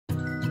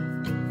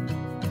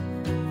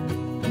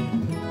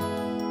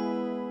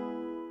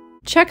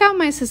Check out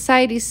my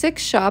Society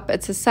 6 shop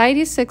at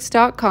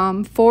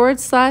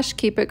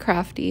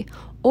society6.com/keepitcrafty,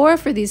 or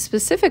for these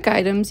specific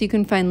items, you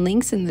can find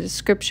links in the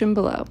description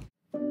below.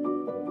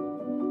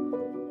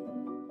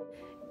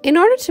 In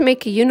order to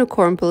make a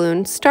unicorn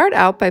balloon, start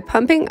out by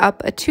pumping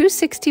up a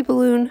 260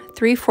 balloon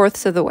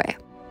 3/4 of the way.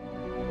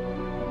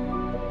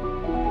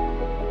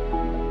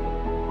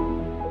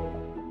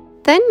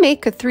 Then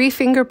make a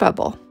 3-finger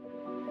bubble.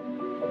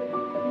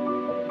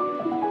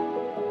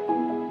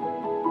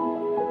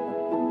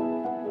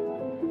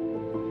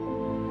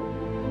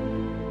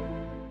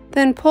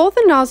 Then pull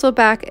the nozzle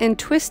back and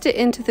twist it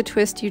into the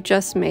twist you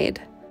just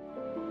made.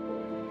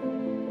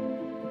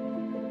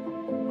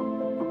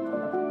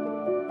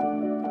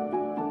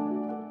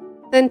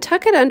 Then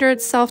tuck it under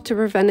itself to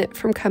prevent it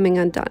from coming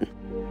undone.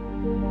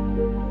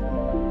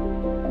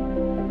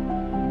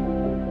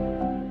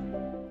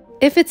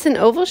 If it's an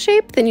oval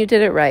shape, then you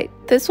did it right.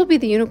 This will be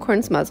the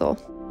unicorn's muzzle.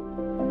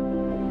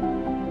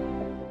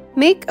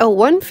 Make a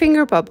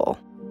 1-finger bubble.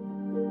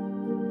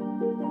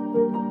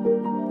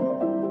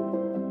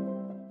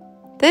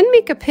 Then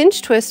make a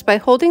pinch twist by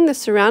holding the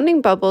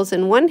surrounding bubbles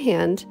in one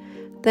hand,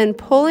 then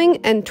pulling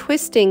and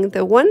twisting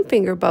the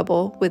 1-finger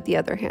bubble with the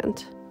other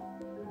hand.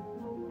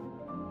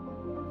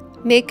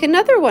 Make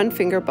another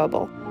 1-finger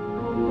bubble.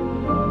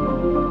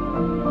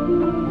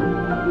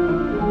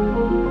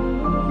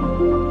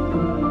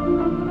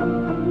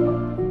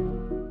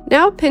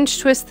 Now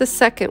pinch twist the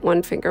second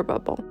 1-finger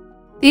bubble.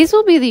 These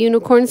will be the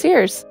unicorn's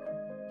ears.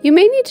 You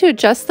may need to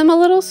adjust them a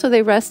little so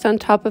they rest on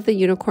top of the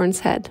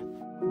unicorn's head.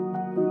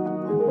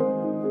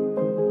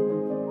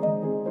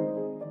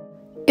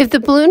 If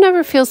the balloon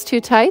ever feels too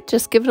tight,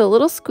 just give it a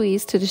little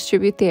squeeze to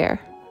distribute the air.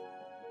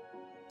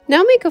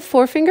 Now make a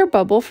 4-finger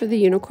bubble for the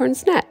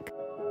unicorn's neck.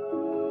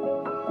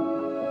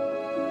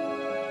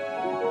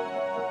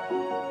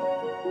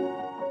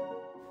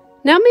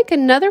 Now make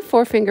another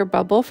 4-finger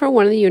bubble for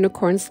one of the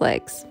unicorn's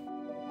legs.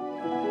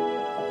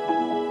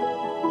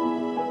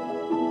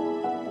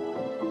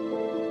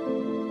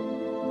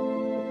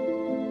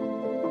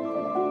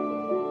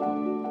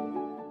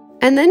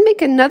 And then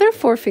make another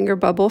 4-finger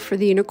bubble for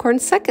the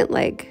unicorn's second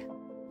leg.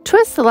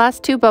 Twist the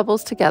last 2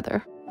 bubbles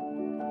together.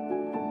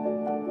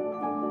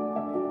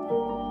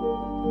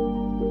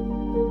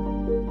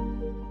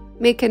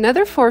 Make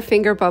another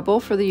 4-finger bubble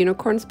for the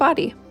unicorn's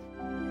body.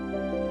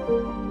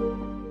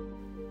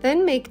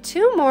 Then make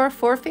 2 more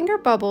 4-finger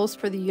bubbles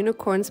for the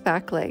unicorn's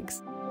back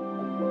legs.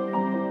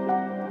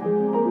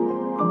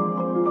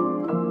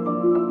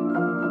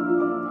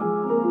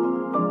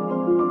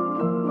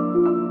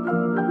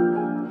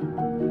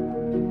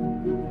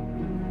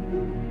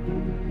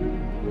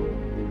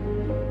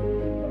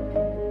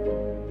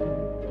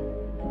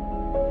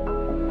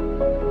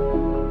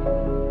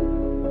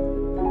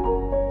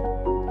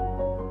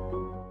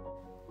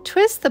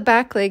 Twist the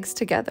back legs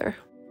together.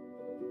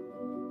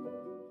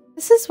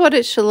 This is what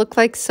it should look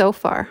like so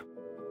far.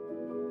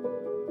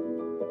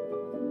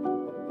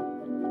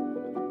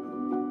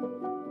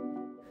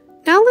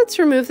 Now let's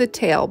remove the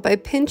tail by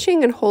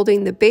pinching and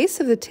holding the base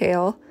of the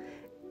tail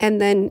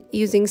and then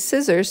using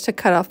scissors to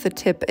cut off the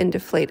tip and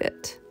deflate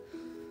it.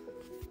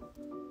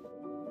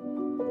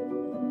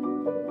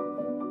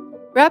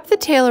 Wrap the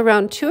tail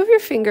around 2 of your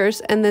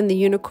fingers and then the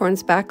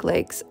unicorn's back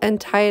legs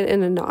and tie it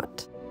in a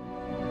knot.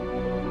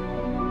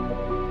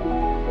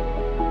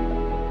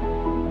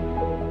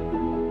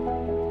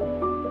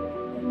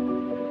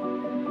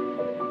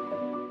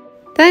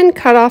 Then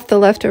cut off the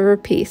leftover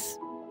piece.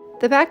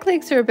 The back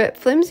legs are a bit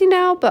flimsy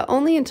now, but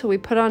only until we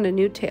put on a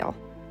new tail.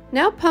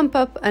 Now pump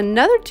up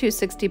another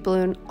 260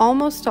 balloon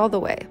almost all the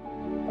way.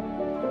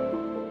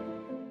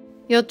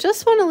 You'll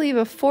just want to leave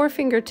a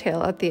 4-finger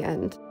tail at the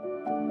end.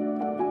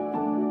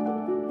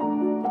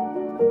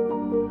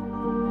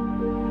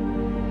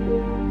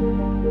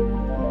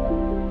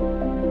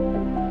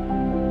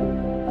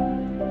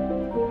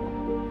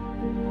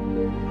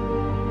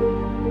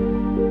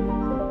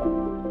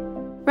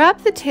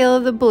 Wrap the tail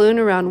of the balloon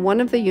around one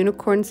of the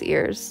unicorn's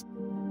ears.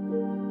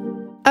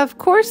 Of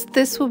course,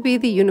 this will be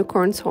the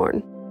unicorn's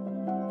horn.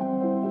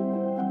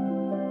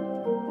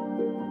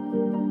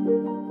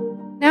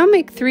 Now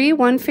make 3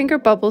 1-finger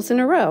bubbles in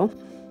a row.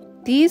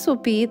 These will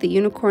be the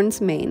unicorn's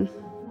mane.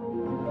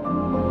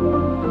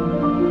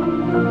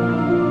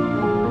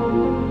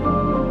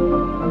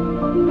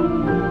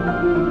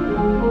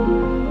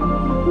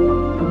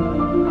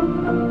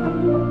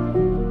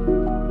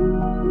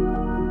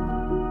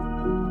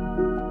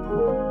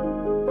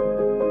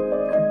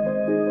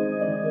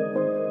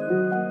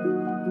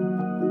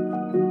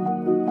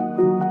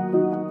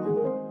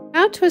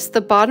 Now twist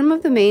the bottom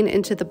of the mane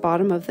into the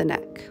bottom of the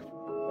neck.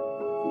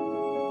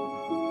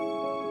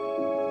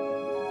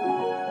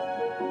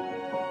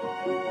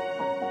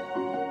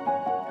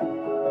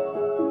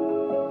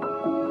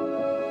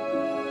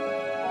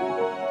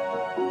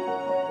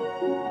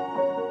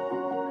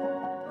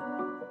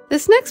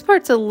 This next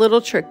part's a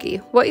little tricky.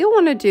 What you'll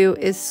want to do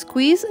is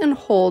squeeze and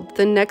hold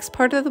the next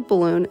part of the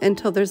balloon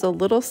until there's a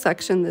little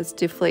section that's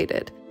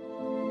deflated.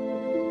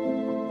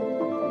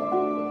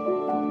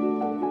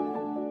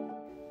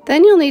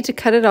 Then you'll need to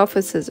cut it off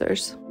with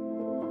scissors.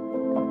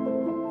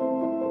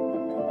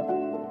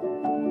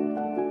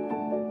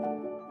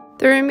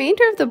 The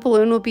remainder of the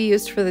balloon will be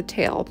used for the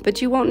tail,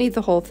 but you won't need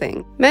the whole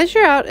thing.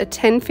 Measure out a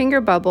 10-finger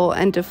bubble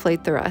and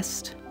deflate the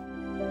rest.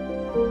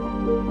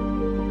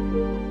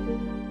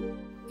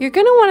 You're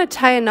going to want to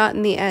tie a knot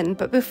in the end,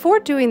 but before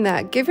doing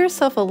that, give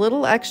yourself a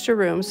little extra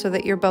room so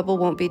that your bubble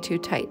won't be too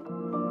tight.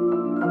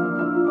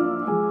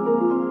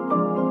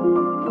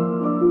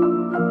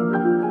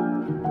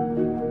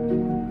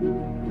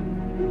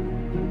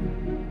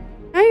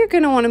 Now you're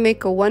going to want to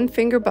make a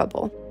 1-finger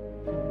bubble.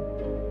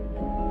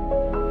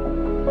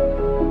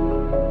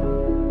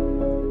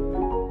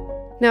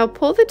 Now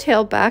pull the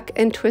tail back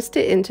and twist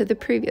it into the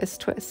previous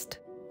twist.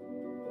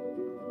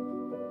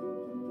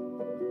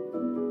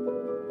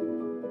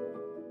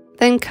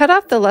 Then cut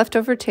off the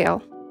leftover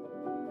tail.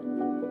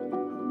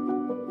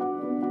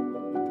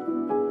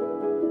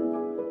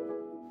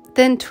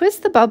 Then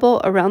twist the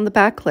bubble around the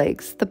back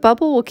legs. The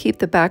bubble will keep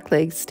the back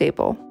legs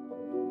stable.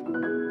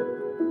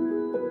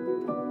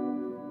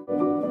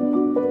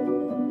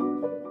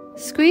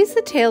 Squeeze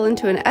the tail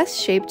into an S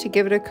shape to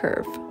give it a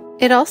curve.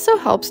 It also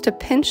helps to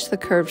pinch the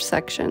curved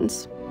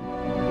sections.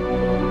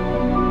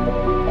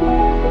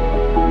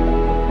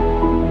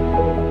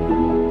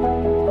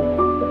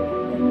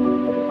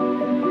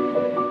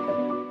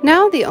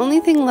 Now the only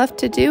thing left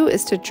to do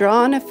is to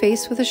draw on a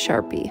face with a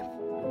Sharpie.